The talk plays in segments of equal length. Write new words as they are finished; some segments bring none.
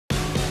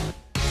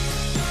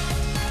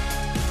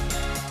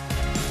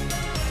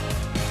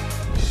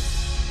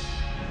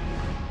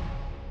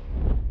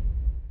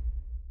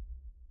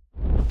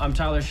I'm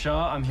Tyler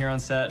Shaw. I'm here on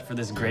set for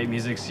this great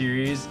music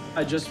series.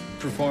 I just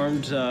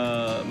performed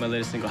my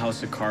latest single,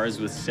 House of Cards,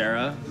 with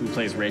Sarah, who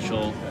plays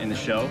Rachel in the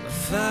show. The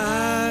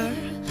fire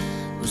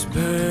was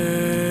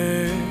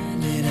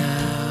burning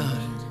out.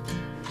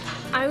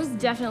 I was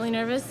definitely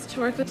nervous to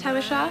work with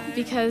Tyler Shaw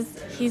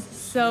because he's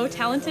so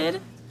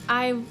talented.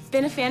 I've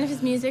been a fan of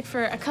his music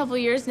for a couple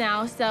years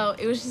now, so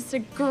it was just a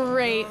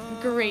great,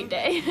 great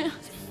day.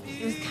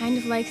 It was kind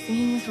of like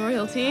singing with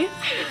royalty.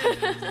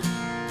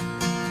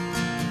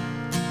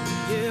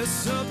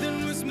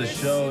 The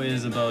show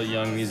is about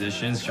young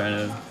musicians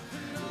trying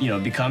to,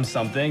 become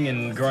something.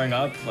 And growing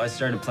up, I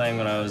started playing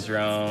when I was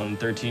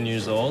around 13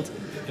 years old.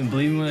 And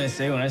believe me when I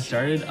say, when I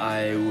started,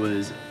 I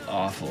was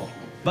awful.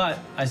 But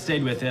I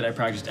stayed with it. I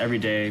practiced every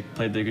day,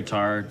 played the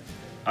guitar.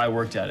 I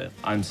worked at it.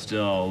 I'm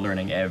still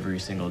learning every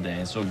single day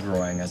and still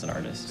growing as an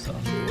artist, so.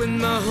 When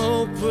my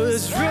hope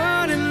was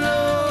running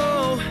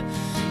low,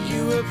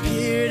 you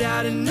appeared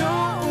out of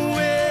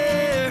nowhere.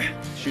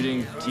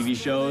 Shooting TV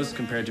shows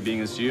compared to being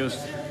in the studios,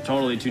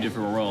 totally two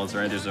different worlds,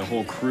 right? There's a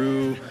whole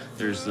crew,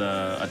 there's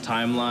a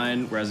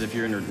timeline, whereas if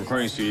you're in a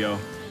recording studio,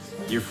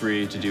 you're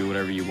free to do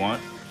whatever you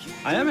want.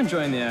 I am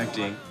enjoying the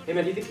acting. Hey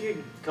man, do you think you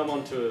could come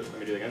onto, let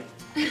me do it again.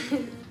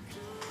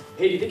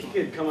 Hey, do you think you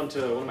could come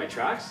onto one of my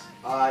tracks?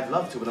 I'd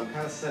love to, but I'm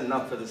kind of setting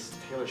up for this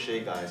Taylor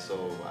Shea guy,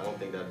 so I don't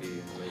think that'd be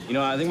amazing.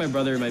 I think my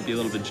brother might be a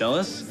little bit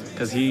jealous,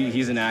 because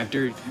he's an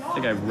actor. I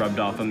think I've rubbed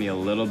off on me a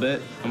little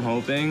bit, I'm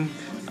hoping.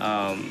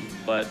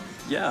 But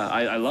yeah,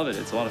 I love it.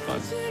 It's a lot of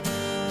fun.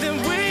 The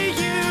way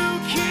you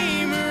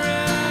came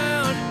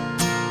around,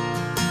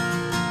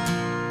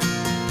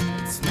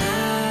 it's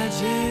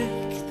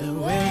magic, the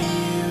way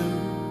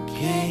you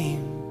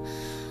came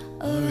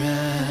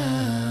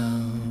around.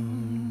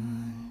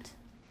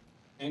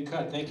 And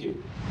cut, thank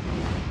you.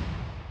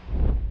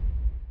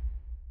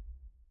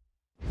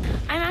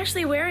 I'm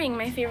actually wearing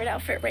my favorite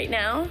outfit right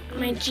now.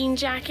 My jean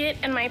jacket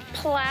and my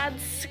plaid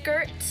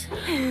skirt.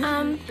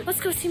 Let's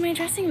go see my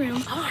dressing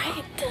room. All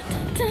right.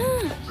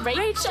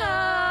 Rachel!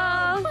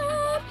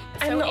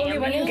 I'm the only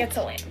one who gets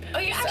a lamp. Oh,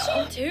 you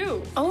actually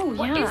do? Oh, yeah.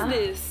 What is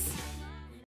this?